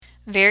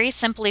Very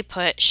simply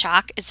put,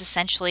 shock is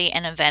essentially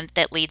an event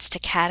that leads to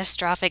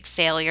catastrophic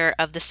failure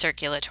of the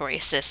circulatory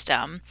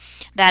system.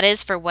 That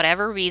is, for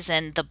whatever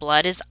reason, the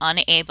blood is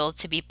unable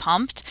to be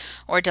pumped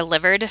or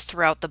delivered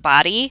throughout the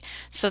body,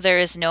 so there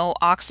is no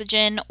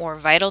oxygen or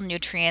vital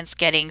nutrients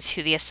getting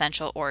to the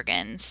essential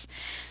organs.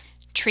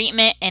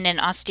 Treatment in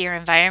an austere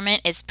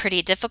environment is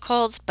pretty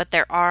difficult, but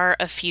there are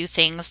a few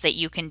things that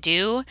you can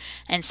do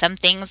and some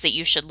things that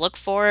you should look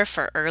for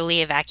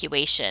early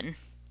evacuation.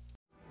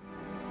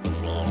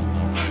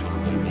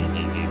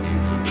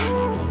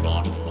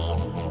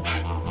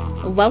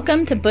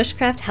 Welcome to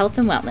Bushcraft Health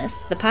and Wellness,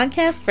 the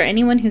podcast for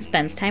anyone who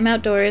spends time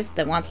outdoors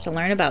that wants to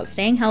learn about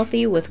staying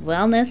healthy with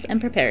wellness and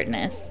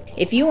preparedness.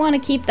 If you want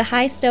to keep the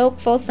high stoke,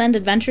 full send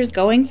adventures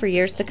going for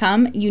years to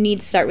come, you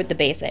need to start with the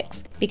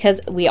basics,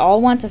 because we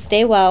all want to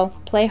stay well,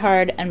 play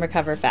hard, and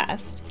recover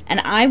fast. And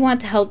I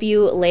want to help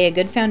you lay a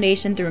good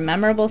foundation through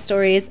memorable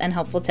stories and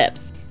helpful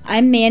tips.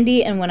 I'm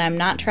Mandy, and when I'm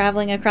not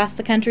traveling across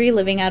the country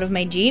living out of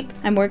my Jeep,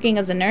 I'm working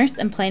as a nurse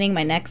and planning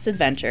my next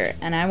adventure,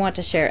 and I want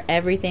to share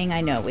everything I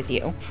know with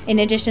you. In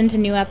addition to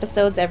new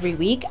episodes every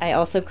week, I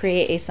also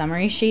create a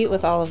summary sheet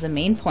with all of the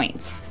main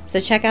points. So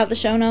check out the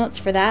show notes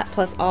for that,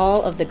 plus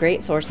all of the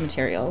great source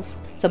materials.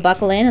 So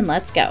buckle in and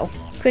let's go.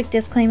 Quick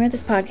disclaimer,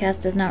 this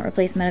podcast does not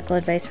replace medical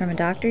advice from a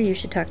doctor. You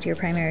should talk to your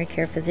primary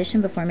care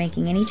physician before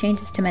making any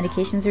changes to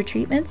medications or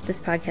treatments. This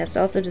podcast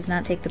also does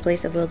not take the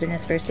place of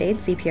wilderness first aid,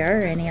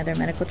 CPR, or any other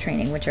medical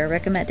training, which are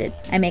recommended.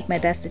 I make my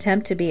best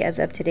attempt to be as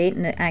up-to-date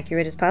and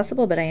accurate as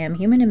possible, but I am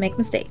human and make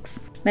mistakes.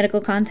 Medical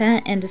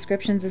content and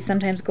descriptions of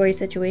sometimes gory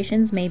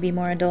situations may be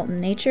more adult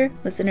in nature.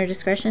 Listener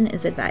discretion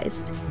is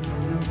advised.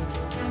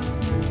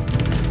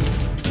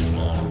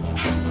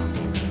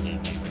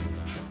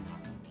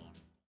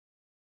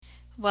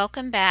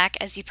 Welcome back.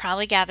 As you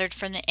probably gathered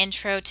from the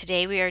intro,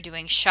 today we are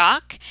doing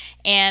shock,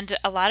 and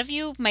a lot of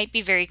you might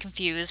be very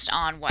confused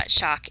on what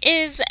shock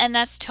is, and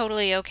that's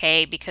totally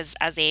okay because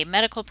as a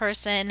medical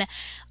person,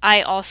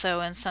 I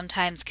also am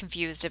sometimes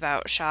confused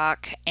about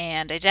shock,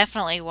 and I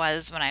definitely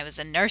was when I was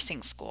in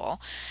nursing school.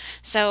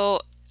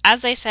 So,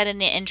 as I said in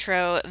the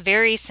intro,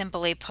 very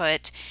simply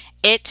put,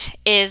 it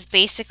is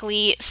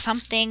basically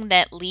something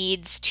that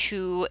leads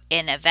to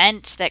an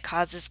event that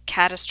causes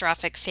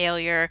catastrophic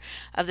failure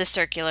of the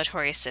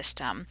circulatory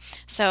system.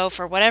 So,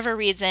 for whatever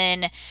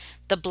reason,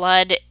 the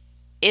blood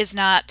is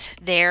not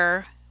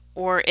there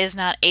or is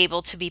not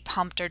able to be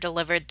pumped or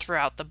delivered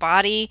throughout the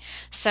body.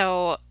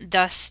 So,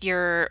 thus,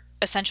 your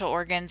essential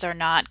organs are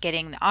not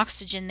getting the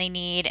oxygen they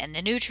need and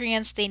the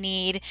nutrients they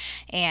need.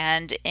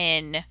 And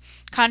in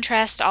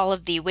contrast, all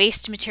of the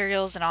waste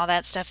materials and all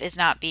that stuff is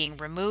not being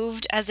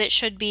removed as it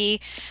should be.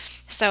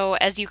 So,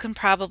 as you can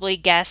probably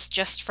guess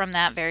just from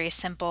that very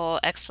simple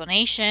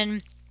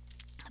explanation,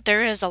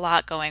 there is a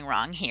lot going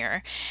wrong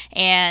here.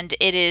 And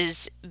it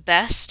is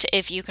best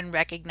if you can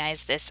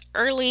recognize this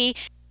early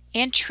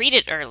and treat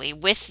it early,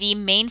 with the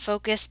main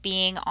focus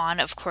being on,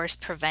 of course,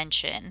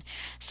 prevention.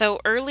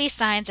 So early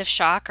signs of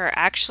shock are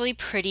actually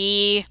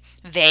pretty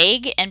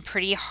vague and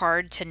pretty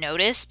hard to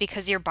notice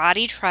because your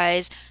body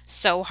tries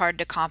so hard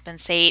to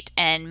compensate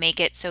and make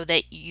it so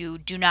that you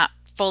do not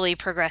fully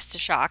progress to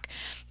shock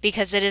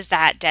because it is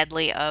that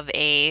deadly of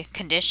a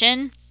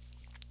condition.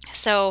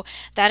 So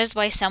that is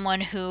why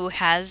someone who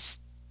has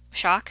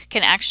shock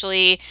can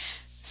actually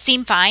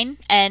seem fine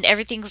and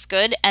everything's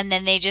good, and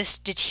then they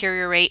just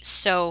deteriorate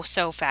so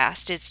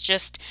fast. It's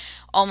just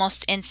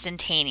almost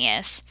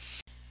instantaneous.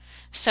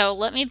 So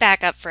let me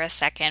back up for a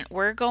second.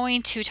 We're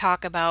going to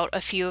talk about a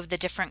few of the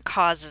different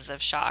causes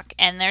of shock,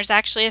 and there's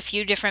actually a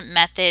few different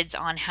methods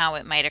on how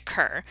it might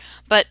occur.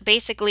 But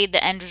basically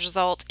the end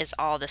result is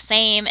all the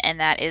same, and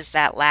that is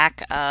that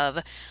lack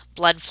of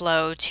blood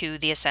flow to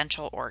the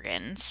essential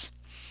organs.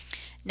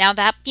 Now,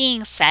 that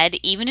being said,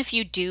 even if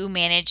you do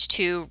manage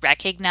to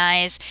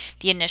recognize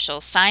the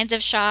initial signs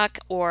of shock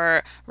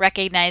or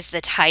recognize the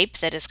type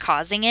that is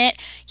causing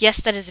it, yes,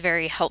 that is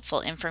very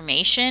helpful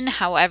information.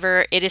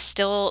 However, it is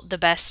still the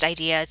best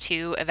idea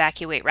to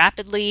evacuate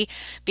rapidly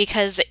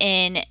because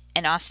in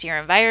an austere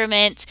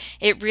environment,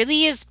 it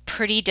really is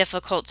pretty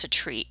difficult to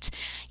treat.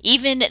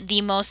 Even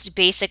the most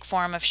basic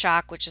form of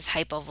shock, which is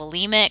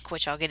hypovolemic,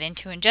 which I'll get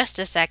into in just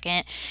a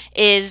second,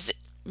 is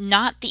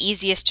not the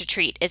easiest to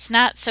treat. It's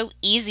not so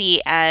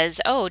easy as,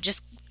 oh,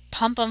 just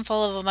pump them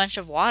full of a bunch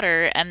of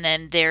water and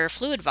then their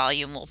fluid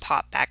volume will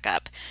pop back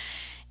up.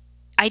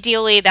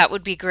 Ideally, that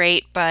would be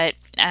great, but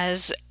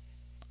as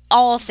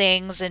all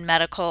things in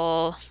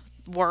medical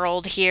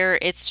world here,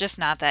 it's just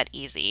not that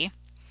easy.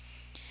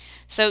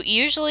 So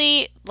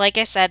usually, like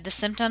I said, the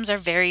symptoms are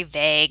very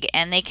vague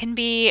and they can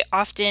be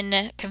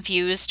often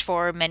confused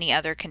for many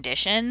other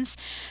conditions.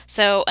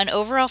 So an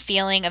overall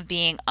feeling of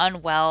being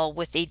unwell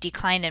with a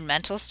decline in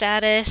mental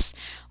status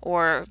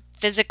or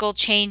physical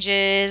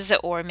changes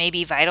or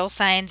maybe vital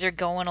signs are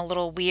going a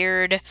little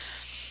weird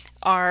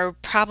are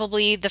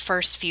probably the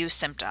first few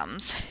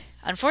symptoms.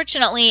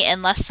 Unfortunately,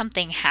 unless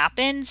something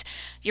happens,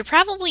 you're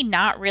probably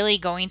not really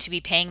going to be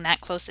paying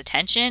that close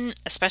attention,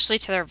 especially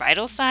to their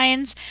vital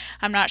signs.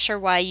 I'm not sure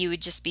why you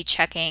would just be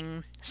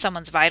checking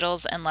someone's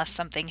vitals unless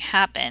something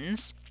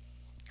happens.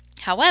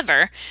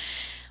 However,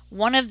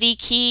 one of the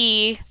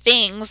key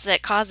things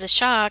that causes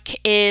shock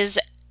is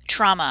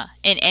trauma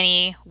in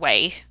any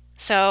way.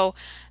 So,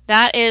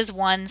 that is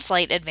one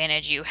slight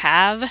advantage you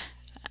have.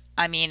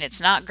 I mean,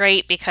 it's not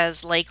great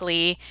because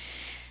likely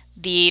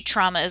the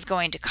trauma is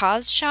going to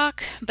cause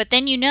shock, but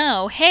then you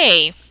know,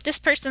 hey, this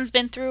person's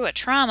been through a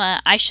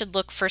trauma, I should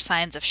look for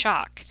signs of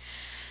shock.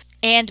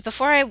 And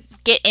before I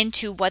get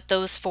into what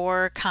those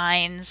four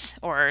kinds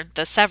or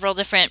the several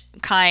different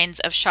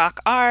kinds of shock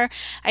are,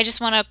 I just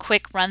want to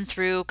quick run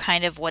through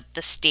kind of what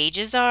the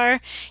stages are,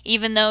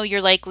 even though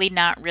you're likely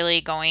not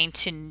really going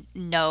to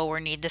know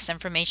or need this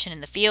information in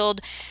the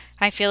field.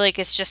 I feel like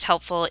it's just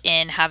helpful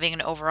in having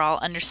an overall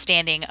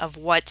understanding of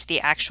what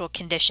the actual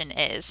condition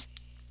is.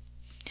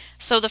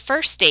 So, the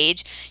first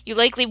stage, you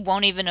likely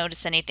won't even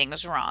notice anything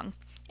is wrong.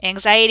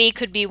 Anxiety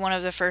could be one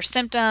of the first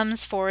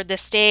symptoms for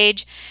this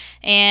stage,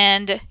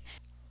 and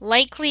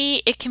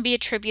likely it can be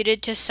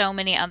attributed to so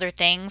many other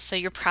things, so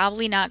you're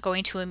probably not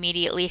going to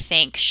immediately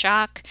think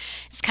shock.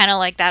 It's kind of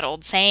like that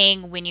old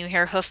saying, when you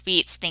hear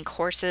hoofbeats, think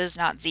horses,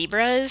 not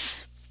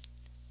zebras.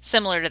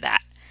 Similar to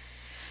that.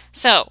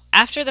 So,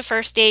 after the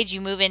first stage,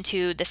 you move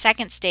into the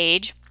second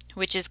stage,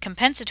 which is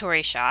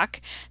compensatory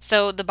shock.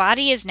 So, the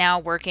body is now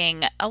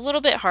working a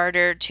little bit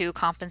harder to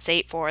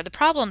compensate for the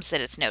problems that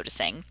it's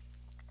noticing.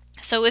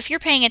 So, if you're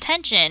paying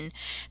attention,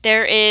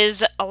 there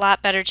is a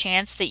lot better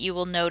chance that you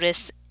will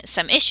notice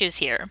some issues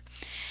here.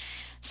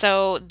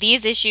 So,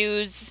 these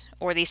issues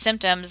or these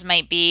symptoms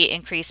might be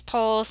increased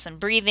pulse and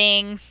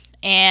breathing,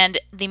 and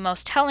the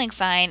most telling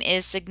sign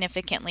is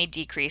significantly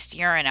decreased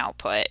urine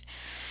output.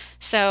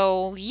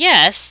 So,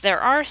 yes, there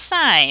are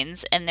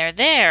signs and they're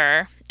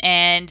there,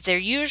 and they're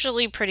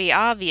usually pretty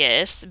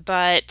obvious,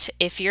 but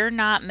if you're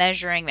not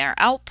measuring their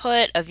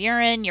output of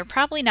urine, you're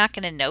probably not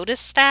going to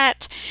notice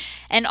that.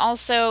 And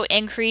also,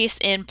 increase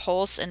in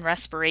pulse and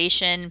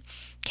respiration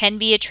can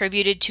be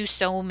attributed to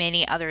so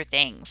many other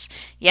things.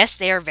 Yes,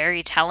 they are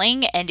very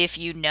telling, and if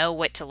you know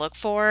what to look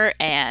for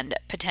and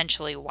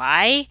potentially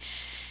why,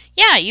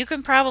 yeah, you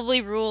can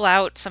probably rule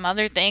out some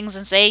other things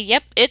and say,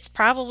 yep, it's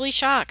probably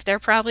shock. They're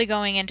probably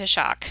going into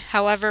shock.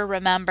 However,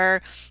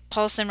 remember,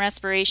 pulse and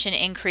respiration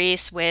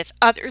increase with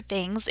other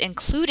things,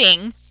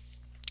 including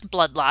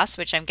blood loss,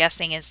 which I'm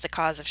guessing is the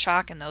cause of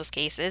shock in those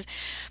cases,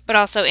 but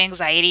also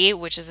anxiety,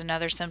 which is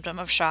another symptom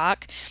of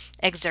shock,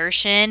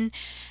 exertion,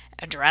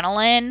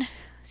 adrenaline,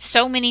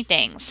 so many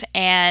things.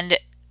 And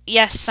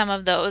yes, some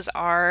of those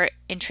are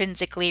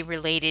intrinsically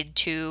related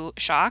to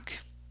shock.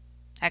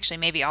 Actually,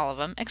 maybe all of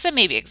them, except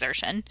maybe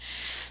exertion.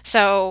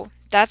 So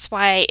that's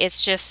why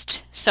it's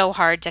just so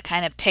hard to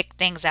kind of pick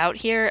things out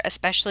here,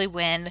 especially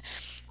when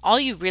all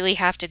you really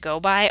have to go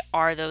by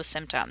are those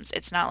symptoms.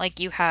 It's not like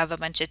you have a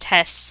bunch of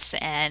tests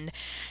and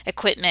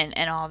equipment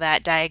and all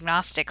that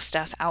diagnostic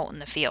stuff out in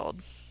the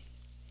field.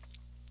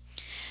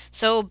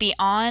 So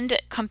beyond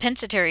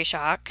compensatory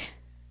shock,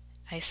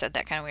 I said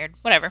that kind of weird,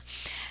 whatever,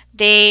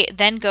 they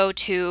then go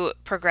to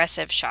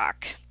progressive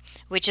shock,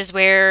 which is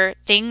where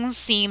things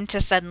seem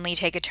to suddenly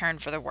take a turn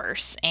for the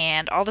worse,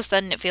 and all of a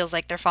sudden it feels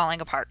like they're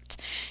falling apart.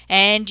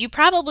 And you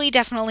probably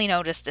definitely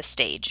noticed this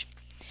stage.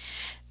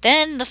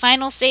 Then the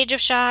final stage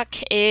of shock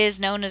is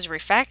known as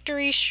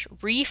refractory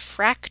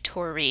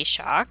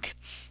shock,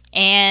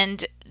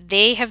 and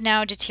they have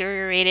now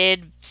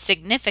deteriorated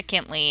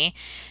significantly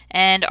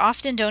and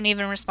often don't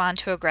even respond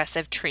to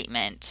aggressive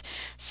treatment.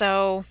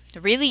 So,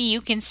 really,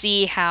 you can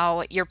see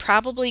how you're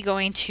probably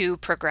going to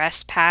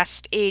progress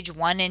past age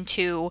 1 and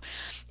 2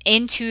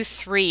 into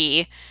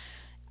 3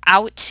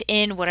 out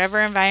in whatever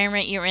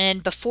environment you're in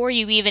before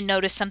you even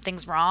notice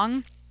something's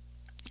wrong.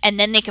 And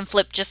then they can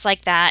flip just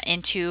like that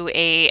into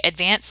a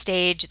advanced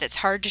stage that's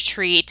hard to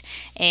treat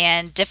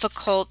and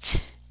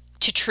difficult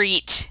to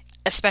treat,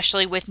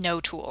 especially with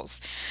no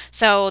tools.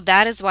 So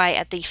that is why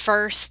at the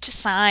first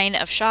sign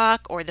of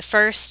shock or the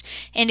first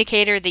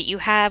indicator that you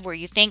have where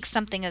you think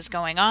something is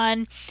going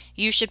on,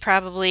 you should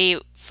probably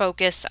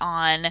focus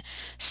on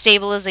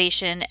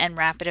stabilization and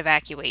rapid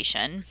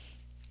evacuation.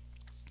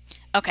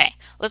 Okay,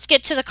 let's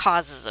get to the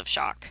causes of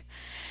shock.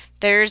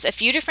 There's a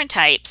few different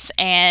types,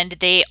 and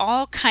they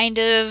all kind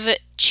of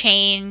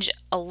change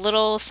a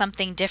little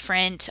something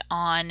different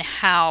on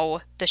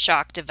how the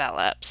shock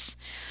develops.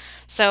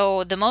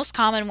 So, the most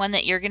common one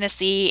that you're going to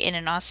see in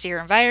an austere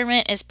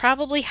environment is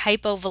probably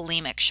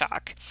hypovolemic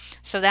shock.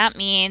 So, that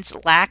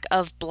means lack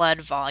of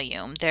blood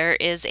volume. There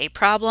is a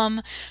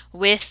problem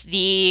with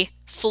the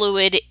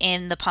fluid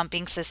in the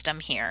pumping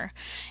system here.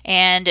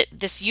 And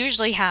this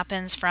usually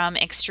happens from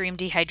extreme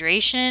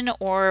dehydration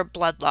or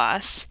blood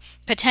loss,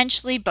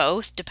 potentially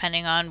both,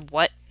 depending on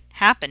what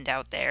happened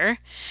out there.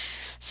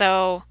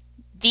 So,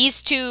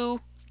 these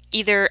two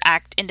either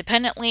act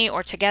independently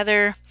or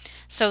together,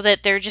 so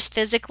that there just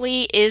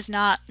physically is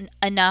not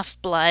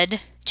enough blood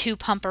to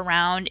pump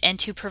around and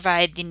to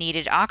provide the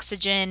needed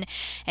oxygen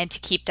and to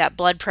keep that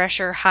blood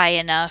pressure high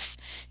enough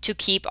to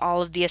keep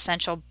all of the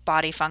essential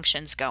body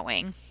functions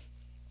going.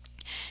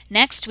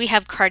 Next, we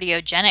have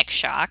cardiogenic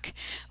shock,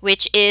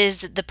 which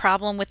is the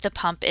problem with the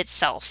pump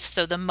itself,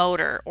 so the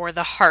motor or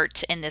the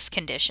heart in this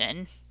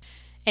condition.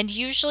 And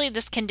usually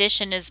this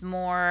condition is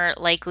more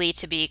likely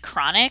to be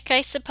chronic,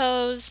 I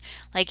suppose,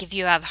 like if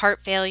you have heart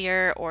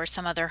failure or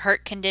some other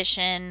heart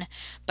condition.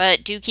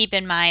 But do keep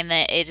in mind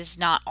that it is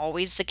not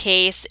always the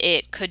case.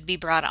 It could be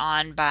brought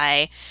on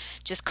by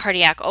just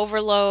cardiac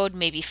overload,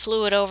 maybe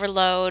fluid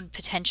overload.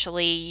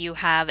 Potentially you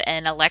have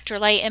an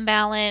electrolyte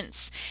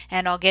imbalance.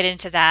 And I'll get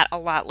into that a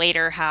lot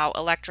later, how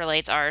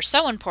electrolytes are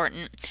so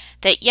important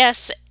that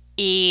yes,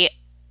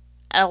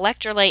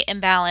 electrolyte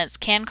imbalance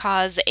can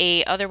cause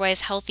a otherwise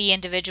healthy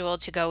individual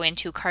to go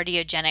into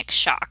cardiogenic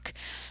shock.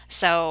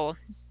 So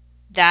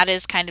that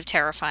is kind of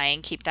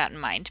terrifying. Keep that in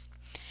mind.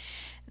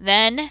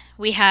 Then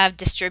we have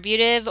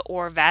distributive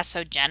or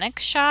vasogenic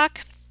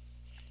shock.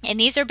 And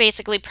these are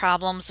basically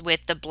problems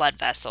with the blood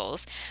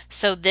vessels.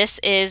 So this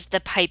is the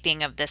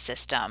piping of the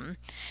system.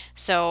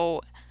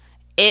 So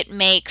it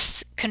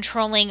makes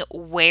controlling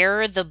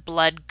where the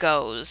blood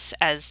goes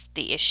as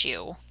the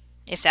issue,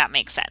 if that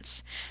makes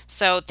sense.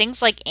 So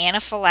things like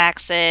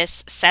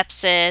anaphylaxis,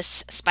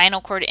 sepsis, spinal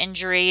cord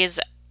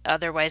injuries,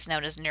 otherwise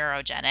known as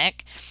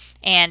neurogenic,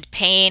 and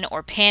pain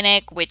or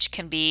panic, which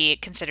can be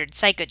considered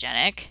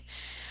psychogenic,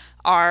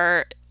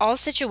 are all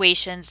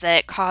situations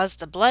that cause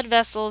the blood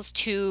vessels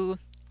to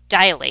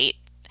dilate.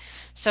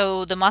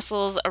 So the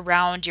muscles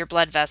around your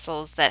blood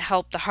vessels that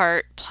help the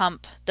heart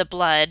pump the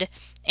blood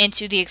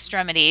into the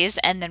extremities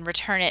and then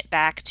return it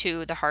back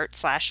to the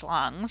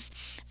heart/lungs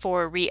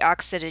for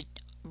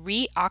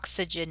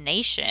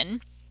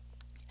reoxygenation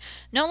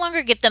no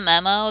longer get the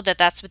memo that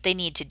that's what they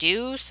need to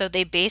do. So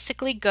they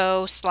basically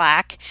go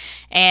slack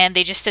and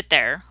they just sit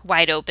there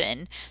wide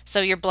open.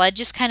 So your blood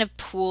just kind of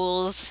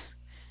pools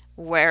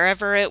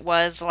wherever it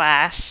was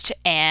last,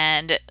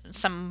 and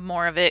some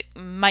more of it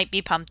might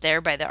be pumped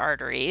there by the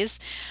arteries.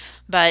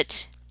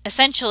 But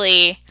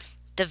essentially,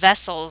 the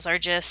vessels are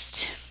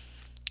just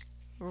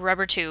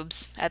rubber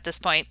tubes at this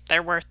point.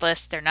 They're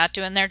worthless, they're not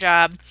doing their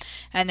job,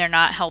 and they're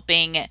not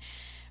helping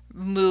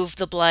move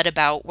the blood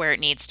about where it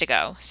needs to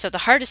go. So the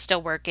heart is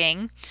still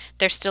working,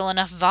 there's still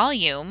enough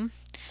volume,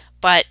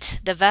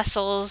 but the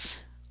vessels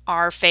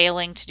are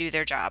failing to do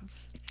their job.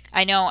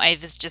 I know I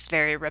was just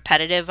very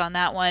repetitive on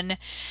that one,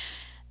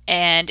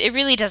 and it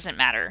really doesn't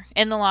matter.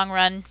 In the long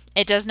run,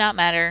 it does not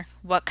matter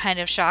what kind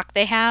of shock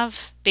they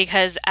have,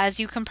 because as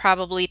you can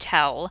probably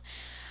tell,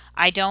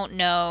 I don't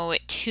know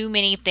too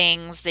many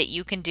things that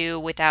you can do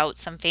without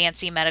some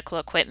fancy medical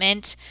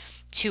equipment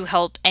to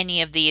help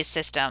any of these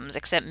systems,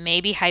 except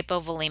maybe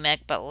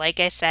hypovolemic. But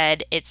like I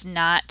said, it's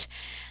not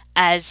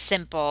as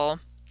simple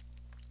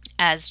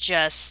as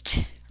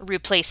just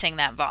replacing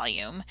that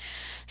volume.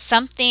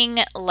 Something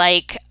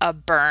like a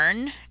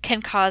burn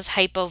can cause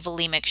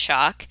hypovolemic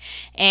shock,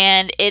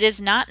 and it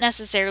is not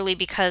necessarily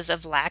because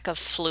of lack of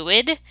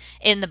fluid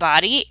in the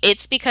body.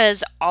 It's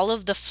because all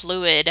of the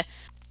fluid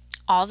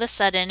all of a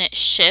sudden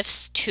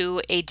shifts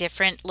to a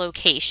different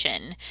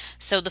location.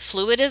 So the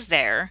fluid is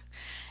there,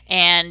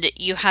 and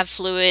you have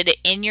fluid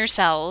in your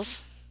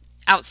cells,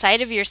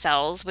 outside of your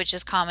cells, which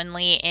is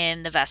commonly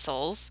in the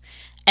vessels,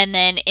 and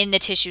then in the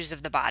tissues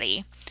of the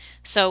body.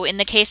 So in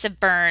the case of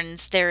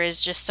burns, there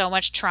is just so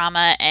much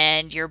trauma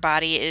and your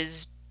body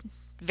is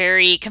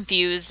very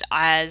confused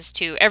as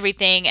to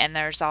everything, and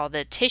there's all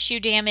the tissue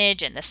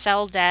damage and the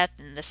cell death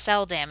and the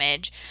cell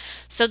damage.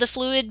 So the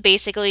fluid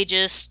basically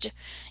just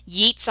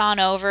yeets on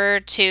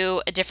over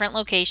to a different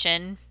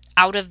location,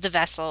 out of the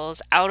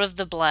vessels, out of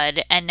the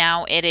blood, and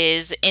now it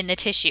is in the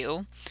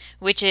tissue,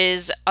 which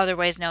is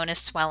otherwise known as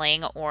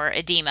swelling or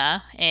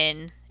edema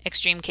in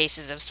extreme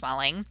cases of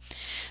swelling.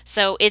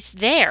 So it's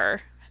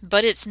there,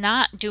 but it's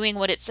not doing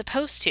what it's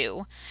supposed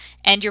to.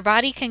 And your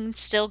body can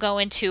still go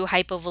into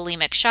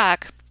hypovolemic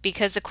shock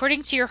because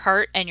according to your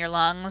heart and your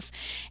lungs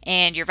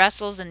and your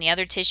vessels and the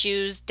other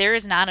tissues, there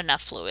is not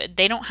enough fluid.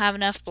 They don't have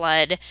enough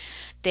blood.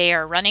 They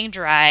are running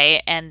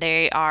dry and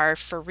they are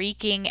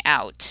freaking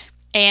out.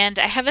 And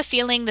I have a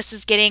feeling this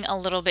is getting a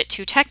little bit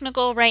too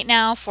technical right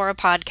now for a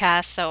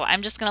podcast, so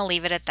I'm just going to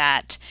leave it at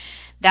that.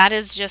 That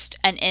is just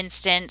an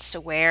instance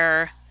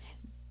where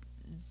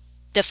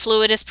the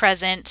fluid is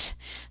present.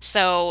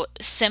 So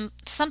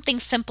something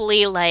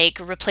simply like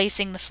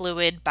replacing the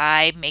fluid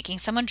by making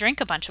someone drink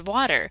a bunch of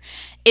water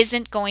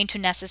isn't going to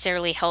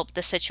necessarily help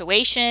the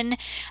situation.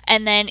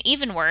 And then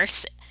even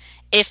worse,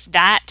 if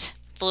that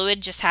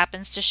fluid just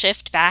happens to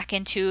shift back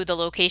into the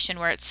location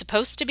where it's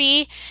supposed to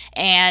be,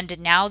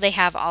 and now they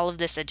have all of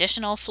this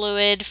additional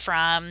fluid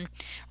from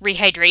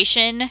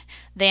rehydration,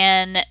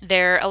 then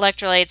their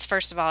electrolytes,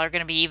 first of all, are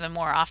going to be even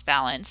more off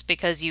balance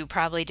because you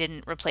probably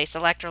didn't replace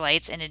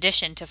electrolytes in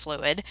addition to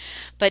fluid.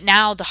 But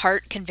now the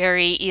heart can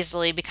very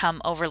easily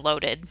become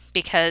overloaded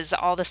because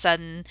all of a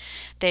sudden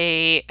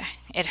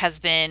it has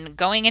been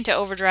going into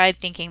overdrive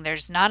thinking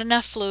there's not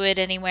enough fluid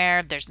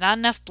anywhere, there's not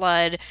enough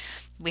blood.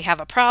 we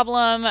have a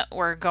problem,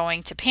 we're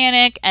going to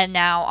panic, and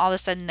now all of a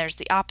sudden there's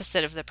the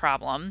opposite of the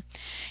problem,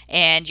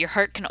 and your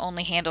heart can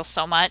only handle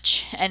so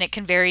much, and it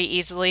can very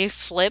easily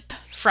flip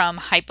from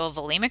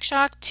hypovolemic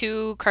shock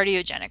to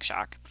cardiogenic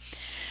shock.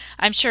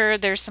 I'm sure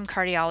there's some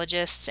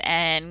cardiologists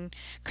and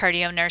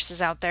cardio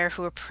nurses out there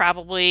who are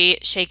probably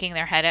shaking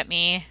their head at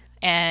me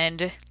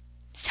and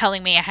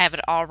telling me I have it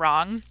all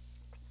wrong.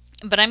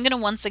 But I'm going to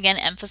once again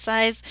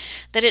emphasize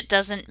that it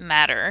doesn't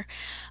matter.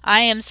 I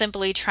am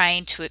simply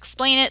trying to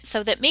explain it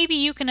so that maybe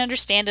you can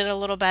understand it a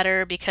little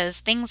better, because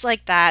things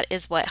like that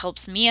is what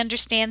helps me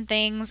understand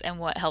things and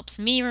what helps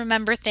me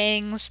remember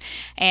things.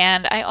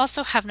 And I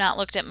also have not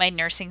looked at my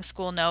nursing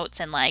school notes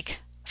in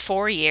like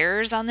 4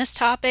 years on this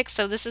topic,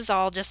 so this is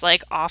all just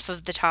like off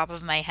of the top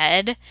of my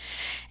head,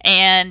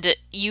 and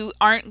you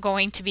aren't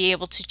going to be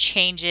able to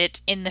change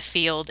it in the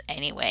field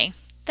anyway.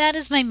 That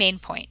is my main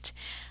point.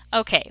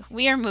 Okay,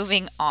 we are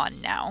moving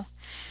on now.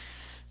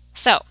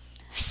 So,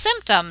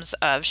 symptoms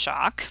of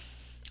shock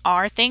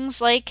are things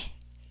like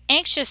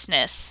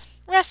anxiousness,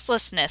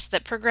 restlessness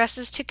that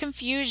progresses to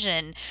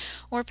confusion,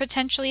 or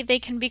potentially they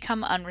can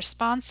become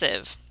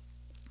unresponsive.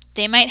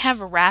 They might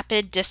have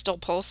rapid distal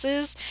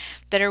pulses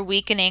that are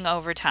weakening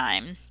over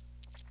time.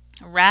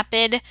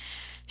 Rapid,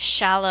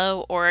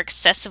 shallow, or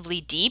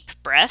excessively deep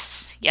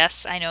breaths.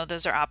 Yes, I know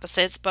those are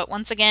opposites, but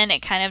once again,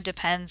 it kind of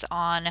depends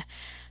on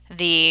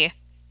the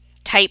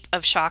type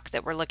of shock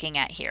that we're looking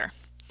at here.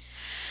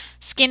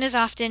 Skin is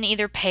often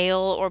either pale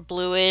or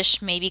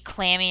bluish, maybe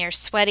clammy or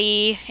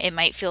sweaty. It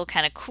might feel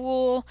kind of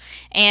cool.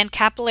 And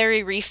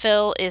capillary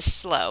refill is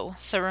slow.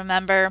 So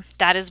remember,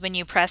 that is when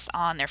you press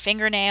on their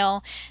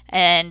fingernail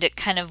and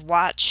kind of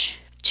watch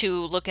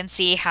to look and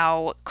see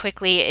how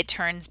quickly it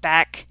turns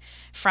back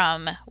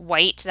from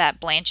white, that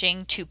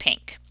blanching, to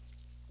pink.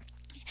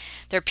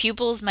 Their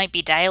pupils might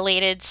be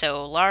dilated,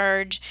 so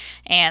large,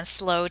 and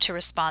slow to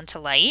respond to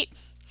light.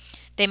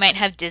 They might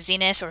have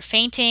dizziness or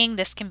fainting.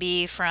 This can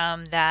be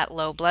from that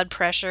low blood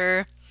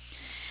pressure.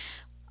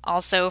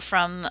 Also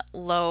from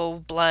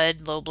low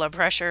blood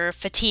pressure,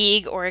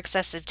 fatigue or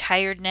excessive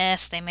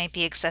tiredness. They might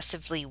be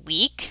excessively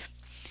weak.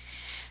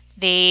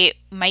 They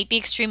might be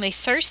extremely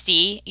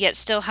thirsty, yet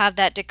still have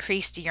that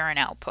decreased urine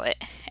output.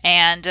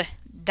 And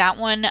that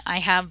one I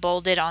have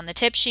bolded on the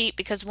tip sheet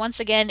because, once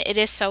again, it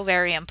is so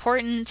very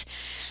important.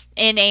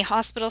 In a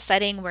hospital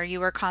setting where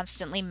you are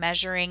constantly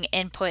measuring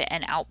input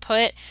and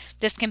output,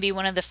 this can be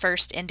one of the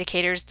first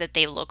indicators that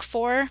they look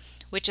for,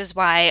 which is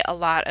why a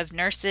lot of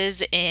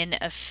nurses in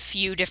a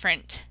few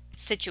different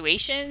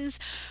situations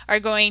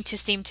are going to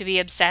seem to be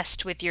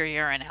obsessed with your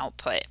urine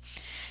output.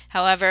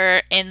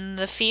 However, in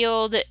the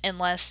field,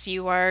 unless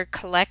you are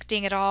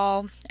collecting it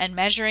all and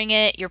measuring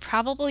it, you're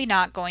probably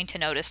not going to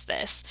notice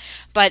this.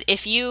 But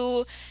if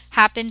you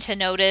happen to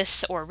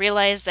notice or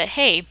realize that,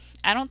 hey,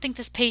 I don't think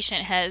this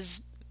patient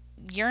has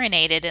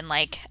urinated in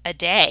like a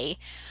day,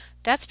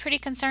 that's pretty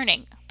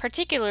concerning,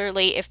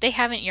 particularly if they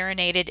haven't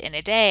urinated in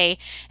a day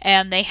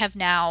and they have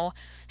now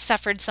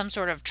suffered some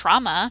sort of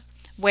trauma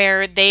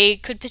where they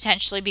could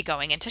potentially be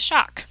going into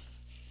shock.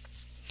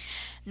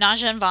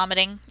 Nausea and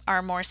vomiting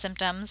are more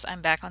symptoms.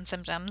 I'm back on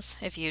symptoms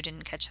if you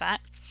didn't catch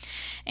that.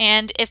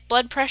 And if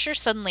blood pressure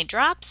suddenly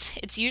drops,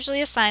 it's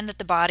usually a sign that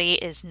the body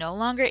is no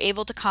longer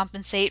able to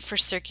compensate for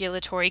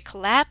circulatory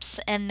collapse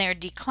and their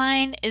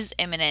decline is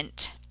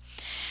imminent.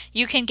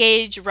 You can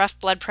gauge rough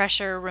blood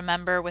pressure,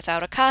 remember,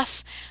 without a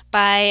cuff,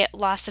 by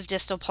loss of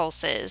distal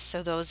pulses,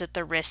 so those at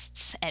the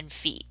wrists and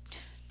feet.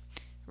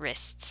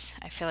 Wrists.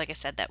 I feel like I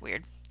said that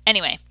weird.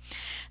 Anyway,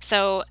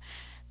 so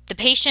the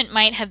patient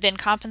might have been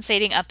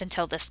compensating up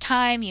until this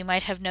time. You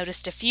might have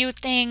noticed a few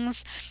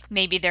things.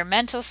 Maybe their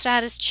mental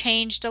status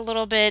changed a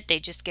little bit. They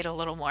just get a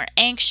little more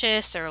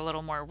anxious or a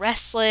little more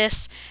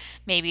restless.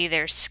 Maybe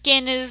their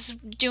skin is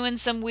doing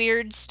some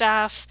weird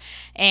stuff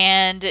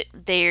and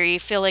they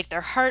feel like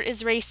their heart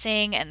is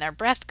racing and their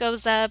breath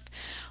goes up.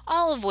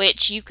 All of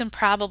which you can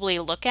probably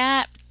look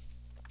at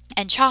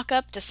and chalk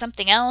up to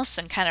something else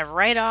and kind of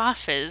write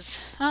off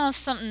as, oh,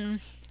 something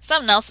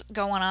else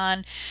going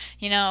on.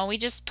 You know, we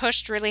just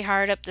pushed really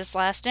hard up this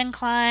last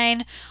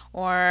incline,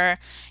 or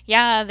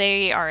yeah,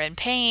 they are in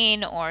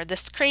pain, or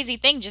this crazy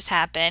thing just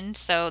happened.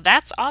 So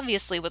that's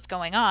obviously what's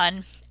going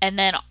on. And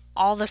then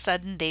all of a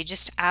sudden they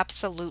just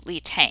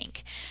absolutely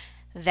tank.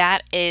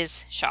 That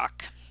is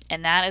shock.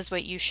 And that is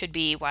what you should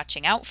be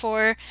watching out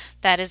for.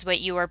 That is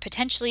what you are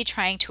potentially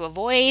trying to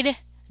avoid.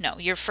 No,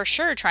 you're for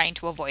sure trying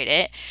to avoid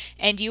it,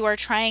 and you are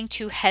trying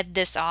to head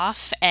this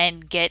off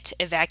and get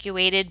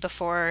evacuated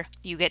before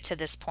you get to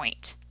this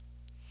point.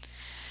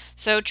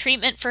 So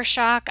treatment for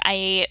shock,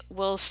 I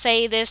will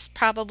say this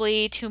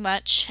probably too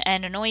much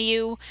and annoy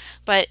you,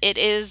 but it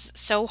is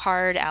so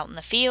hard out in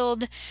the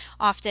field,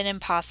 often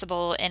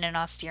impossible in an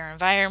austere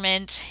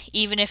environment.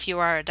 Even if you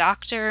are a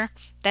doctor,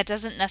 that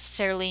doesn't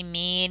necessarily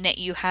mean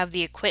you have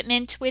the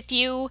equipment with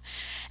you,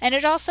 and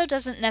it also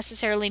doesn't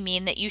necessarily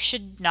mean that you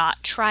should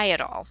not try at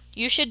all.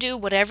 You should do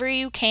whatever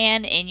you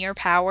can in your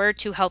power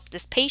to help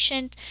this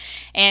patient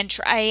and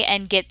try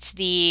and get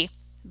the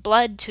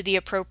blood to the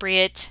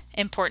appropriate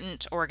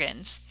important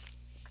organs.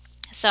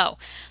 So,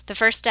 the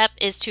first step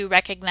is to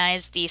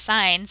recognize the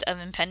signs of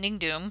impending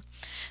doom.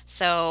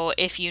 So,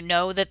 if you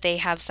know that they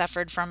have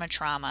suffered from a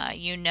trauma,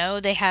 you know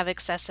they have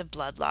excessive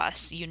blood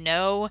loss, you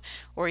know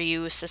or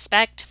you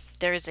suspect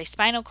there is a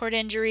spinal cord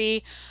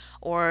injury,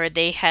 or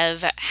they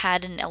have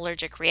had an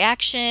allergic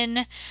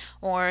reaction,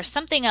 or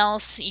something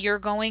else, you're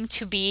going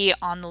to be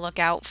on the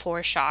lookout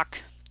for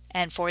shock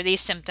and for these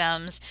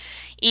symptoms,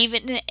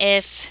 even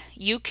if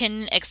you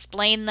can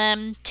explain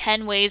them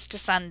 10 ways to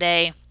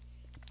Sunday.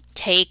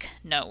 Take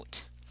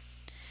note.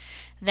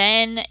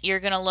 Then you're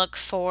going to look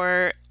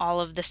for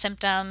all of the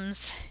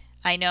symptoms.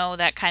 I know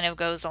that kind of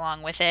goes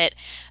along with it,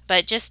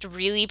 but just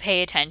really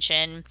pay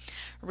attention.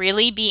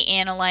 Really be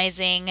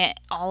analyzing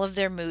all of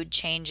their mood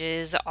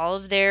changes, all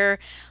of their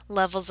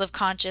levels of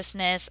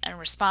consciousness and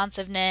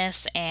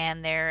responsiveness,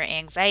 and their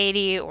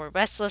anxiety or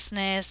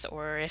restlessness,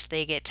 or if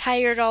they get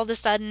tired all of a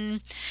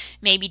sudden.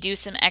 Maybe do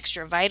some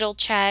extra vital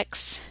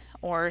checks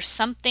or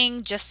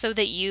something just so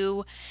that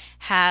you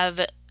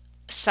have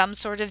some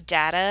sort of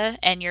data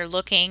and you're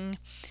looking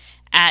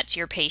at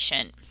your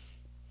patient.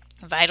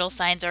 Vital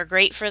signs are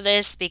great for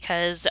this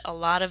because a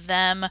lot of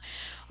them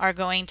are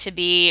going to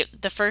be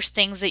the first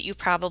things that you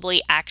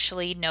probably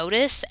actually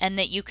notice and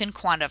that you can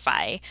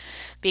quantify,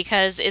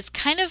 because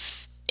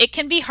it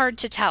can be hard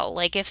to tell.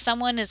 Like if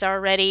someone is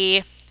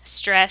already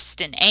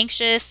stressed and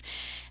anxious,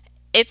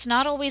 it's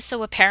not always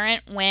so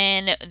apparent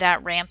when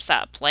that ramps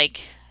up.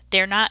 Like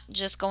they're not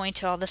just going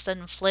to all of a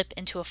sudden flip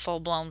into a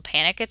full-blown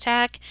panic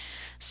attack.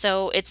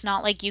 So it's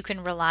not like you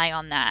can rely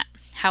on that.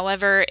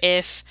 However,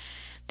 if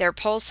their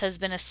pulse has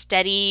been a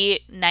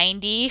steady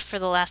 90 for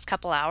the last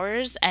couple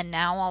hours and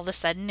now all of a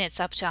sudden it's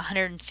up to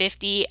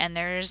 150 and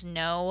there's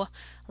no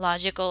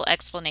logical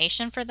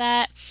explanation for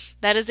that,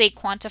 that is a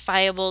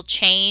quantifiable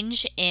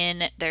change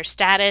in their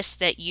status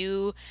that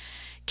you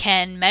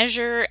can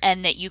measure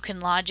and that you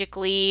can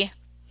logically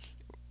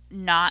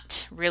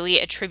not really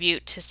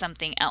attribute to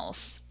something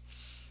else.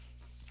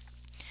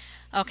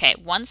 Okay,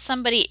 once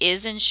somebody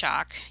is in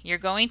shock, you're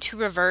going to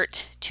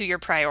revert to your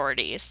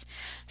priorities.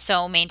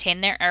 So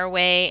maintain their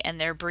airway and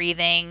their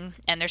breathing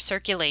and their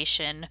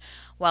circulation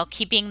while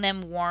keeping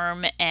them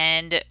warm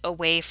and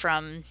away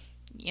from,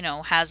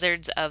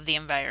 hazards of the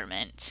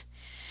environment.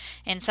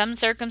 In some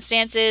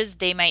circumstances,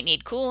 they might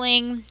need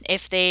cooling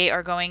if they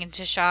are going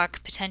into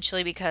shock,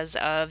 potentially because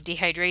of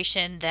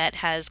dehydration that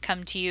has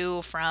come to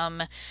you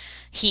from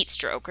heat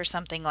stroke or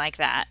something like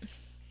that.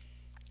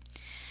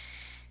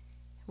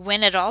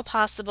 When at all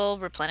possible,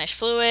 replenish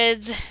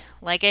fluids.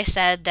 Like I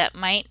said, that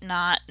might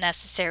not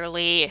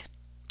necessarily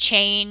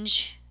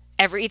change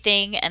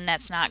everything, and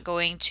that's not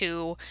going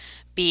to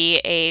be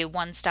a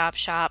one-stop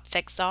shop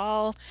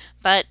fix-all,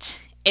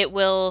 but it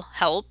will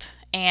help,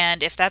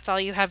 and if that's all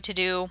you have to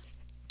do,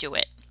 do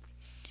it.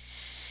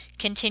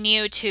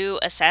 Continue to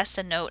assess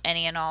and note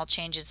any and all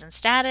changes in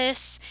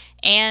status,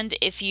 and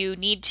if you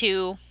need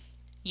to,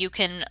 you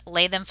can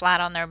lay them flat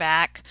on their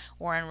back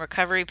or in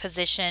recovery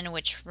position,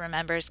 which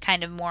remember is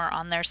kind of more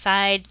on their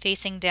side,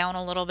 facing down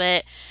a little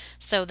bit,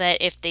 so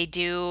that if they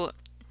do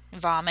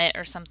vomit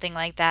or something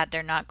like that,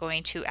 they're not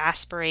going to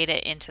aspirate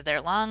it into their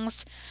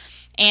lungs.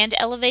 And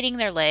elevating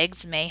their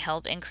legs may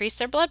help increase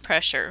their blood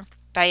pressure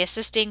by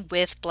assisting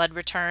with blood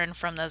return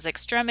from those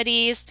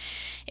extremities.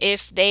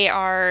 If they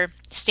are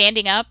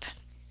standing up,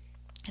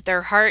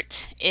 their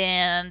heart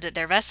and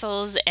their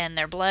vessels and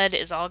their blood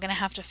is all going to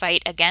have to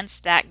fight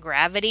against that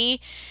gravity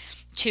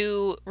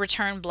to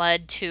return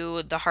blood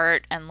to the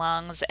heart and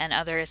lungs and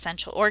other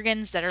essential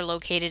organs that are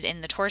located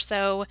in the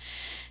torso,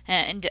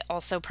 and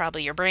also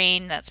probably your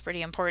brain. That's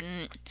pretty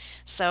important.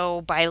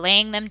 So by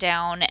laying them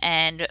down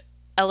and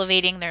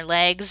elevating their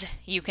legs,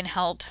 you can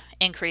help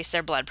increase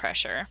their blood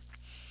pressure.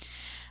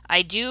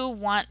 I do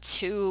want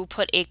to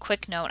put a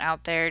quick note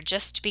out there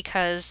just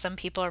because some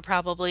people are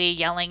probably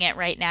yelling it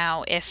right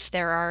now if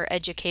there are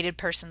educated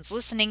persons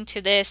listening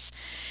to this,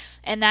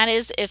 and that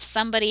is if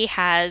somebody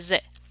has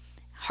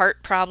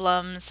heart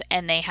problems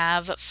and they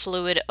have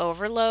fluid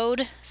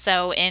overload.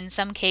 So in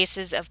some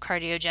cases of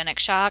cardiogenic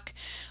shock,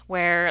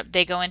 where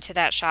they go into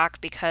that shock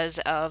because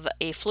of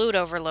a fluid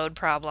overload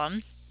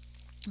problem,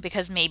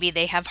 because maybe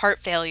they have heart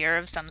failure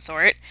of some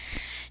sort,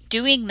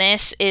 doing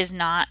this is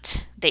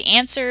not the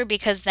answer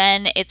because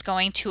then it's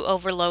going to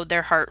overload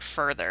their heart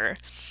further.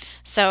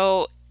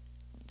 So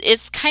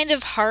it's kind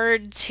of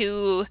hard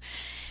to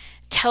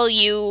tell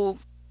you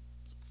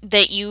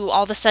that you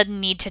all of a sudden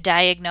need to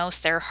diagnose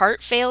their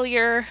heart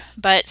failure,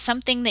 but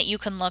something that you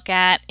can look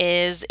at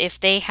is if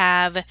they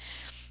have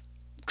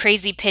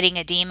crazy pitting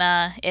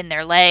edema in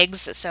their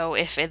legs. So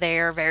if they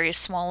are very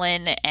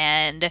swollen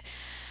and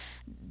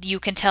you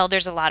can tell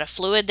there's a lot of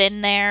fluid in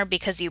there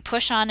because you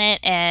push on it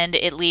and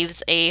it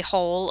leaves a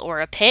hole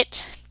or a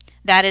pit,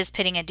 that is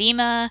pitting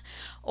edema.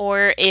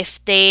 Or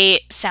if they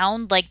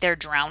sound like they're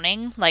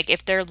drowning, like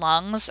if their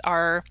lungs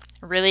are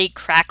really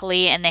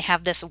crackly and they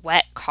have this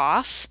wet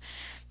cough,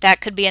 that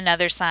could be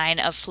another sign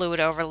of fluid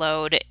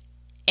overload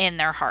in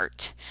their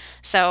heart.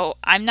 So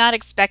I'm not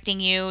expecting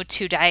you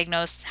to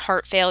diagnose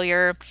heart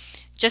failure.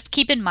 Just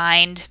keep in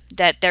mind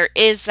that there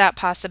is that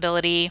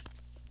possibility.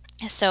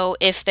 So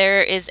if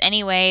there is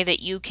any way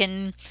that you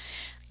can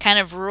kind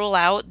of rule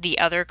out the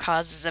other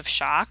causes of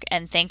shock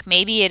and think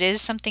maybe it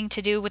is something to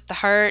do with the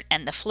heart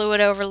and the fluid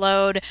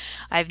overload.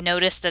 I've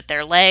noticed that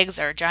their legs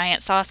are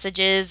giant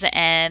sausages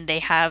and they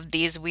have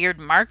these weird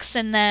marks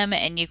in them,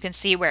 and you can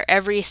see where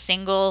every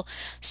single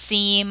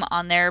seam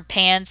on their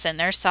pants and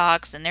their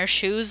socks and their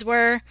shoes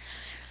were.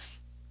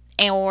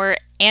 Or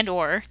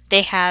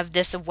they have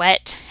this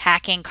wet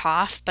hacking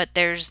cough, but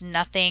there's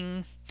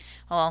nothing.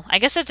 Well, I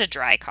guess it's a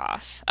dry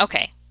cough.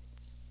 Okay,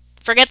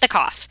 forget the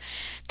cough.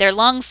 Their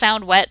lungs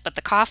sound wet, but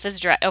the cough is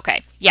dry.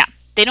 Okay, yeah.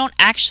 They don't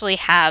actually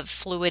have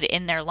fluid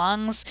in their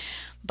lungs,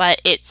 but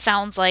it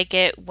sounds like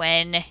it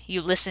when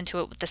you listen to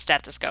it with the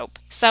stethoscope.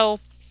 So,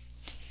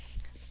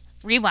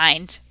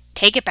 rewind,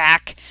 take it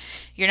back.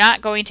 You're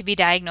not going to be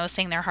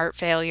diagnosing their heart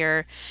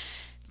failure.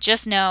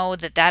 Just know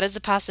that that is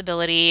a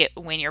possibility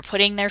when you're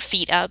putting their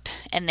feet up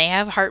and they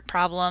have heart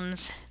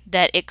problems,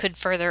 that it could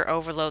further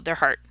overload their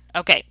heart.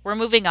 Okay, we're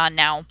moving on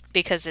now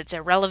because it's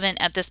irrelevant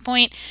at this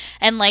point,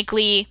 and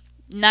likely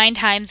 9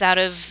 times out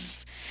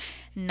of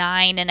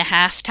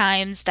 9.5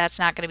 times, that's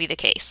not going to be the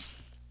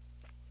case.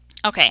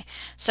 Okay,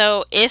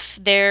 so if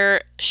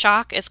their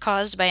shock is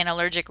caused by an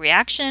allergic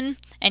reaction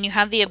and you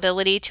have the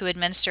ability to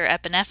administer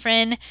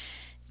epinephrine,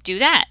 do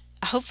that.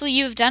 Hopefully,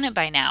 you've done it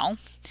by now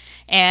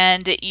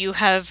and you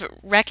have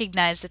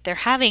recognized that they're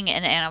having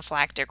an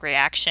anaphylactic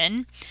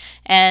reaction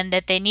and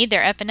that they need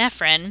their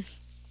epinephrine.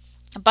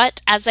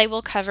 But as I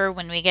will cover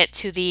when we get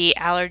to the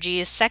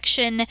allergies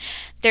section,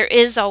 there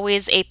is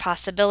always a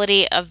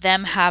possibility of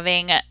them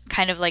having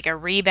kind of like a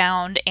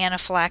rebound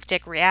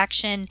anaphylactic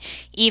reaction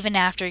even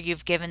after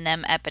you've given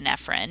them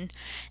epinephrine.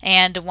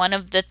 And one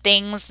of the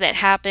things that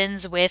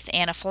happens with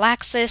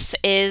anaphylaxis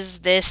is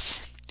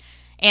this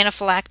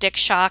anaphylactic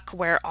shock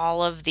where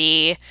all of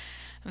the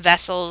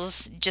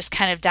vessels just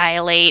kind of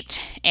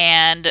dilate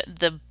and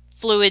the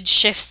fluid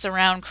shifts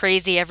around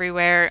crazy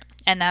everywhere,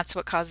 and that's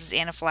what causes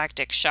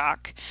anaphylactic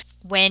shock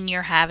when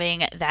you're having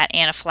that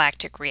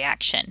anaphylactic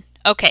reaction.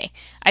 Okay,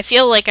 I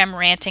feel like I'm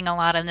ranting a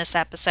lot in this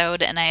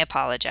episode, and I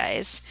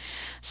apologize.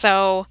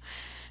 So,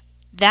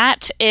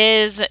 that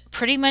is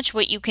pretty much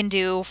what you can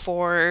do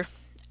for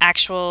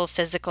actual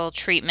physical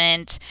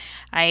treatment.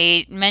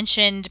 I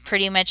mentioned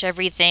pretty much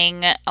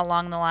everything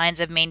along the lines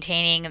of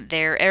maintaining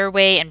their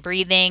airway and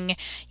breathing.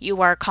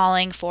 You are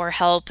calling for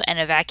help and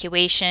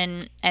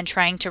evacuation and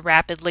trying to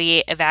rapidly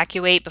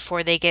evacuate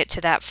before they get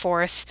to that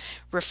fourth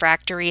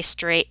refractory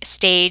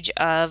stage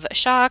of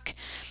shock.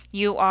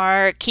 You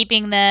are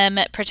keeping them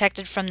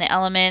protected from the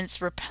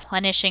elements,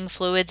 replenishing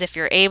fluids if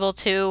you're able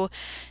to.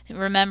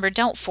 Remember,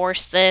 don't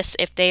force this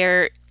if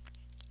they're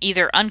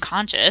either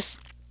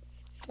unconscious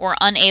or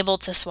unable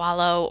to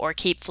swallow or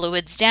keep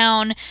fluids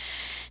down.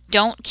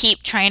 Don't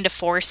keep trying to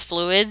force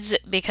fluids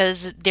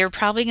because they're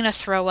probably going to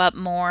throw up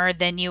more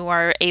than you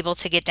are able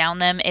to get down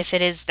them if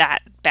it is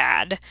that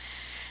bad.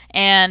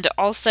 And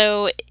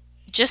also,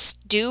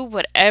 just do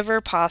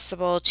whatever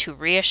possible to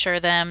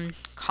reassure them,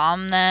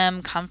 calm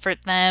them,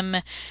 comfort them.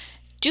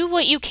 Do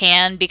what you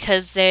can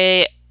because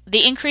the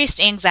increased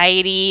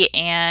anxiety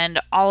and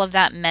all of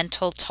that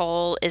mental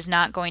toll is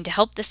not going to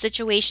help the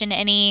situation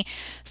any.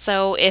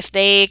 So if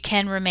they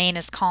can remain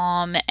as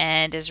calm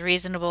and as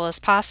reasonable as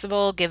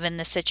possible given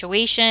the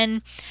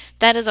situation,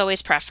 that is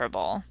always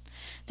preferable.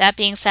 That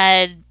being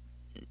said,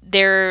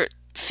 they're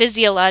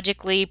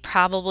physiologically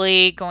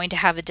probably going to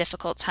have a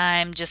difficult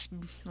time just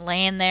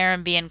laying there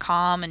and being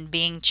calm and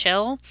being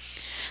chill.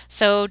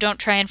 So don't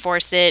try and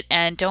force it,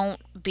 and don't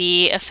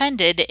be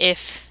offended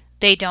if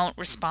they don't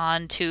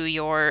respond to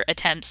your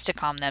attempts to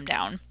calm them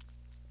down.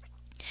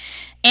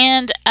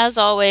 And as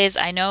always,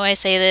 I know I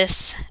say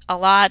this a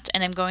lot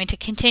and I'm going to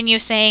continue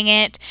saying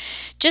it.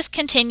 Just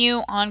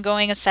continue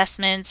ongoing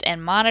assessments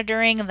and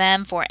monitoring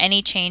them for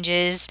any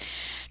changes,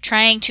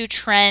 trying to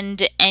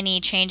trend any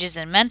changes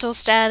in mental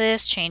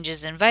status,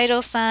 changes in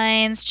vital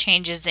signs,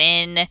 changes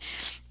in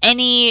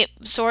any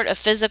sort of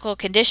physical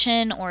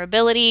condition or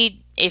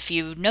ability. If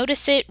you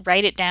notice it,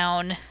 write it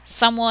down.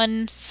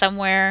 Someone,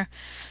 somewhere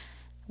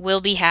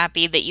will be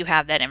happy that you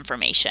have that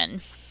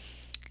information.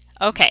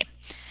 Okay,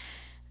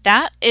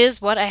 that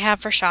is what I have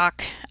for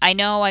shock. I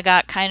know I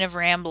got kind of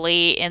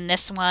rambly in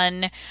this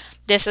one.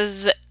 This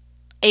is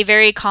a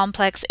very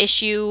complex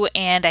issue,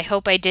 and I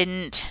hope I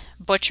didn't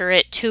butcher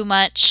it too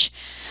much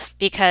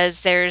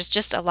because there's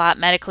just a lot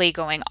medically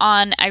going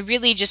on. I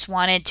really just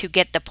wanted to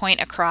get the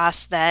point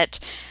across that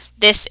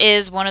this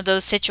is one of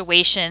those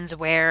situations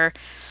where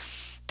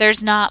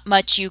there's not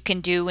much you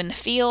can do in the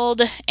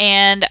field,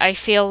 and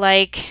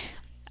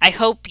I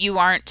hope you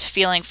aren't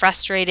feeling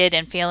frustrated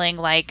and feeling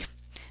like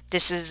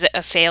this is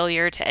a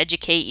failure to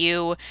educate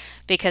you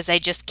because I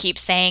just keep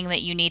saying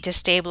that you need to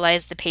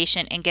stabilize the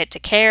patient and get to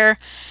care.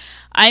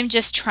 I'm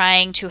just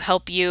trying to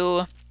help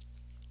you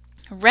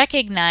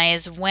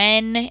recognize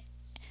when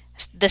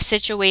the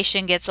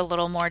situation gets a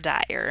little more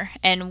dire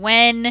and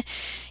when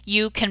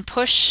you can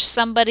push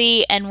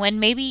somebody and when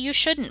maybe you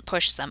shouldn't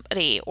push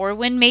somebody, or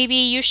when maybe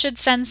you should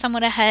send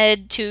someone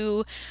ahead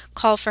to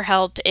call for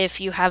help if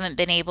you haven't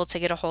been able to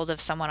get a hold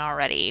of someone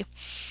already.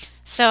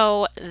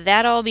 So,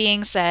 that all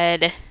being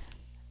said,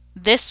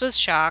 this was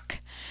shock.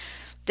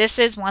 This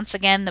is once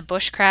again the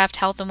Bushcraft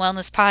Health and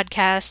Wellness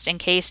Podcast, in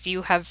case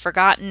you have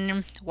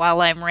forgotten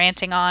while I'm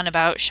ranting on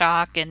about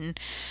shock and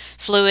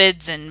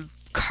fluids and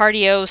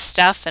cardio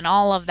stuff and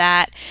all of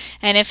that.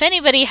 And if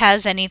anybody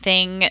has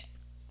anything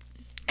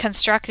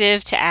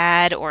constructive to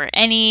add or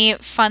any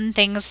fun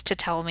things to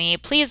tell me,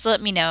 please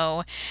let me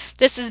know.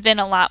 This has been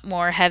a lot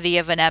more heavy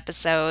of an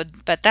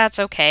episode, but that's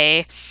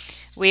okay.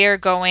 We are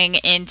going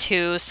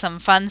into some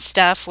fun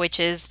stuff, which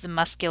is the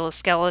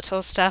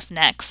musculoskeletal stuff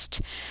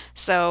next.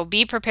 So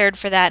be prepared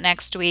for that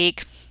next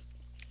week.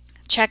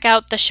 Check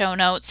out the show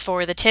notes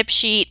for the tip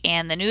sheet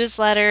and the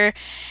newsletter,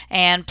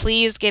 and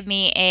please give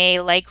me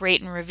a like,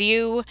 rate, and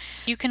review.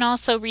 You can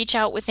also reach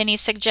out with any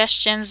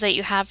suggestions that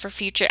you have for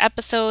future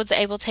episodes.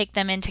 I will take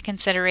them into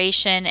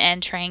consideration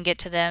and try and get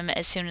to them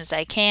as soon as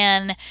I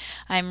can.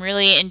 I'm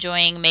really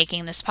enjoying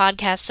making this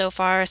podcast so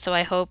far, so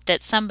I hope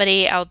that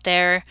somebody out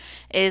there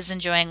is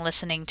enjoying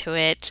listening to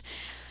it.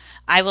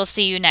 I will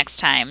see you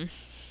next time.